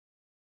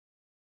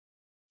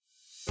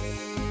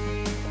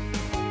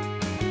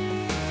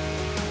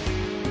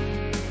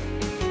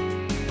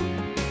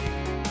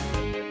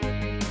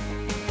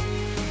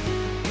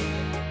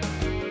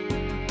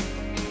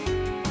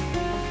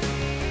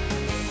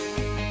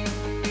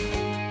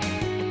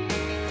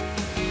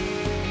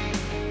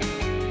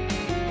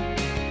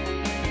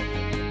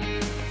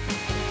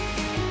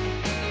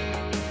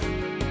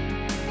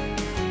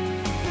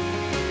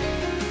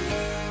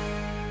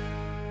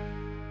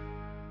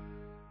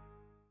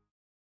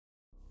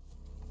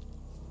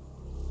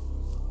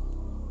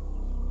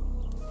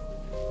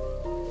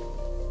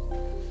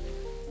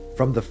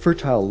From the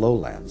fertile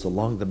lowlands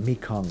along the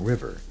Mekong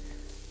River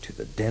to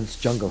the dense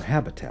jungle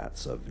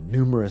habitats of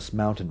numerous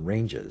mountain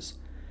ranges,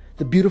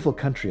 the beautiful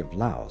country of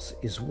Laos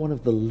is one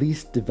of the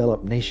least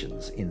developed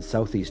nations in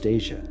Southeast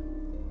Asia.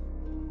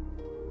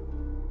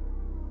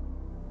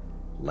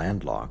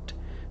 Landlocked,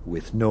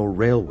 with no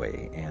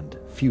railway and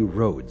few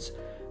roads,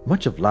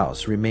 much of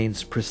Laos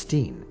remains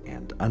pristine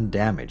and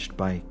undamaged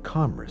by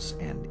commerce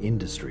and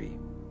industry.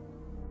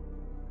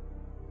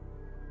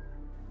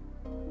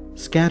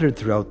 Scattered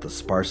throughout the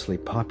sparsely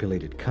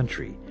populated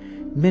country,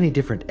 many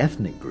different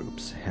ethnic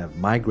groups have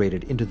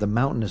migrated into the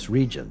mountainous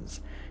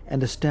regions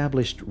and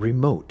established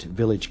remote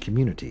village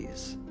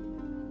communities.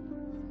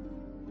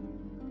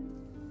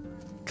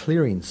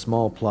 Clearing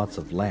small plots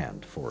of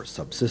land for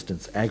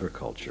subsistence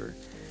agriculture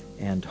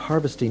and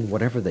harvesting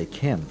whatever they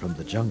can from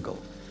the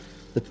jungle,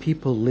 the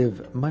people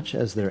live much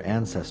as their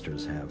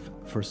ancestors have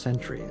for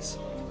centuries.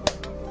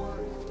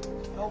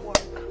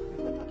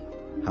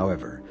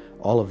 However,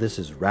 all of this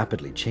is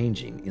rapidly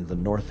changing in the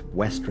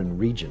northwestern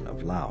region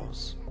of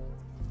Laos.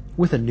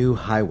 With a new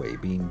highway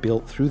being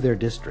built through their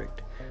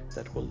district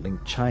that will link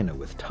China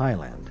with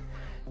Thailand,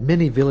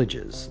 many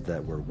villages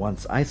that were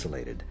once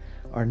isolated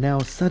are now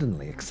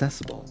suddenly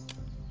accessible.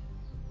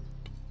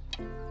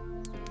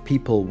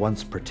 People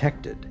once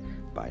protected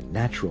by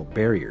natural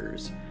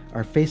barriers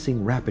are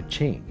facing rapid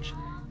change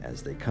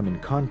as they come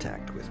in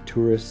contact with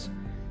tourists,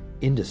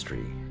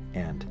 industry,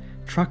 and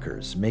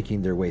truckers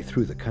making their way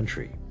through the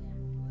country.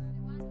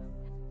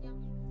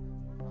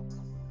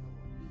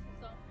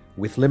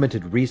 With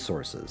limited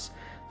resources,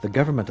 the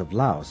government of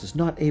Laos is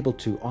not able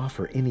to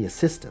offer any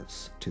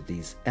assistance to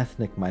these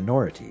ethnic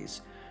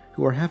minorities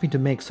who are having to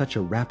make such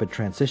a rapid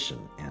transition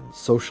and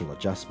social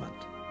adjustment.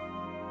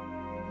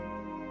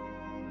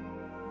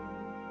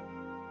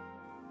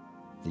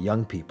 The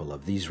young people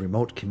of these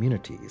remote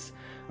communities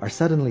are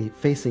suddenly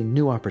facing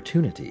new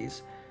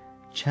opportunities,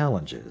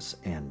 challenges,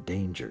 and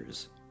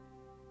dangers.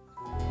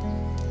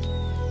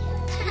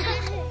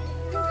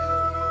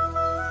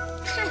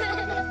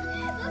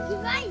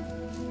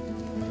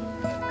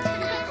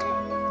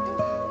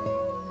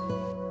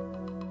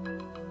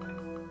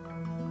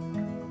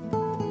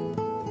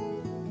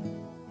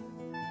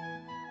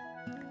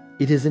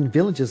 It is in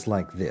villages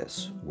like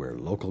this, where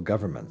local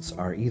governments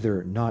are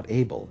either not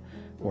able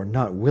or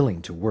not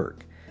willing to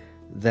work,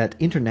 that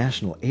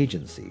international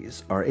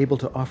agencies are able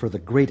to offer the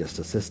greatest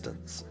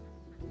assistance.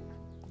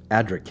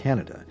 ADRA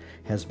Canada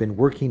has been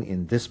working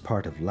in this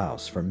part of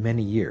Laos for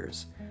many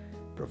years,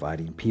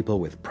 providing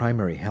people with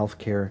primary health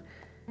care,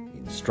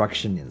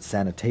 instruction in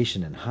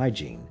sanitation and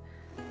hygiene,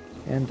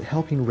 and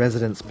helping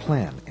residents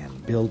plan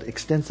and build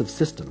extensive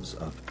systems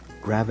of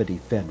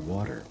gravity-fed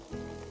water.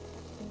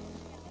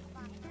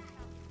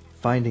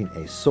 Finding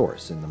a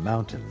source in the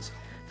mountains,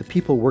 the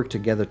people work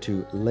together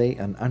to lay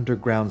an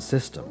underground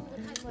system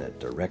that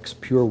directs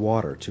pure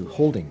water to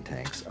holding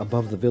tanks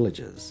above the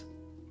villages.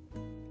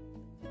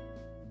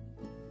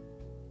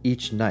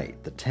 Each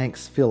night, the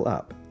tanks fill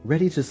up,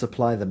 ready to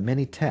supply the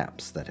many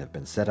taps that have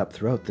been set up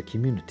throughout the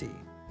community.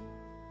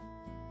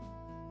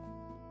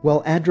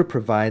 While ADRA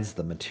provides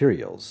the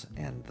materials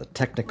and the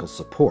technical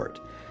support,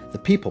 the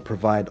people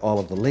provide all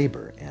of the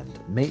labor and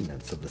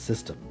maintenance of the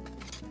system.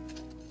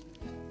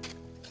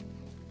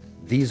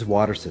 These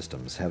water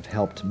systems have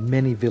helped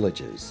many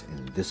villages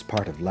in this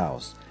part of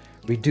Laos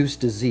reduce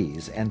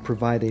disease and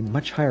provide a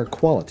much higher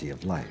quality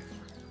of life.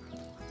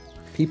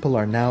 People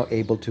are now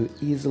able to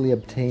easily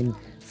obtain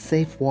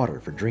safe water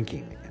for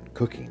drinking and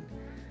cooking,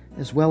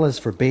 as well as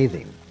for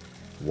bathing,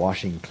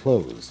 washing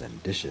clothes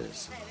and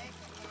dishes.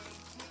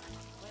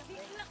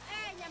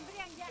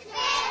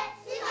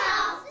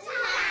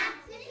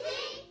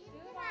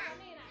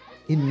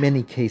 In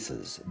many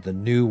cases, the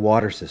new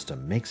water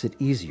system makes it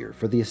easier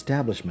for the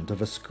establishment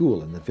of a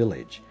school in the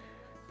village,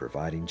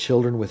 providing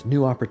children with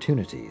new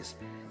opportunities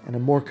and a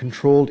more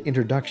controlled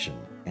introduction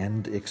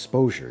and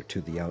exposure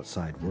to the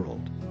outside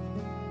world.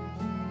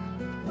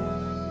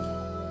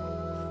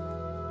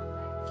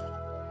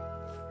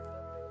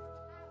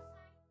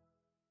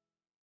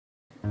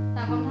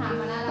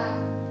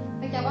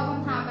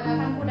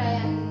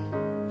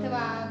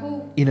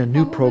 In a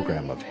new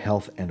program of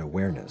health and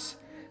awareness,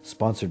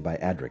 sponsored by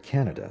ADRA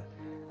Canada,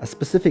 a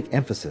specific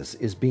emphasis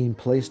is being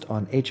placed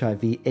on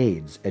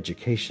HIV/AIDS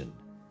education.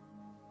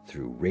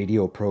 Through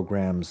radio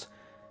programs,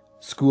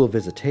 school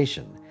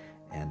visitation,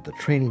 and the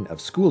training of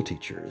school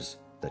teachers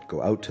that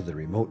go out to the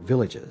remote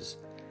villages,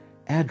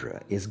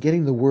 ADRA is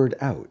getting the word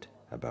out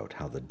about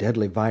how the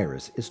deadly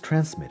virus is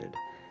transmitted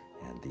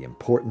and the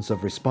importance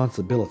of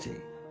responsibility.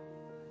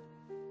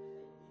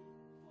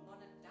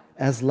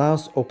 As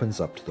Laos opens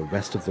up to the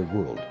rest of the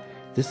world,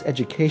 this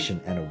education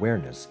and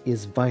awareness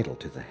is vital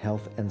to the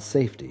health and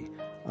safety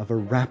of a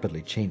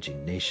rapidly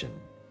changing nation.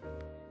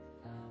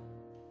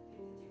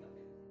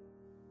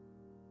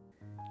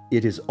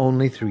 It is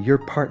only through your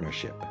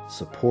partnership,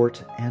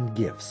 support, and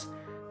gifts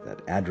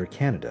that ADRA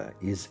Canada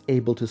is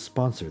able to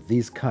sponsor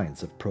these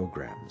kinds of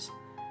programs.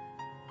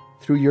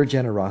 Through your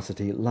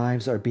generosity,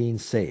 lives are being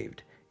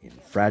saved in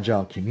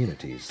fragile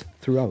communities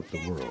throughout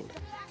the world.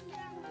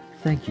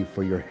 thank you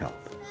for your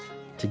help.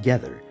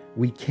 Together,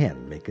 we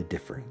can make a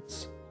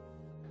difference.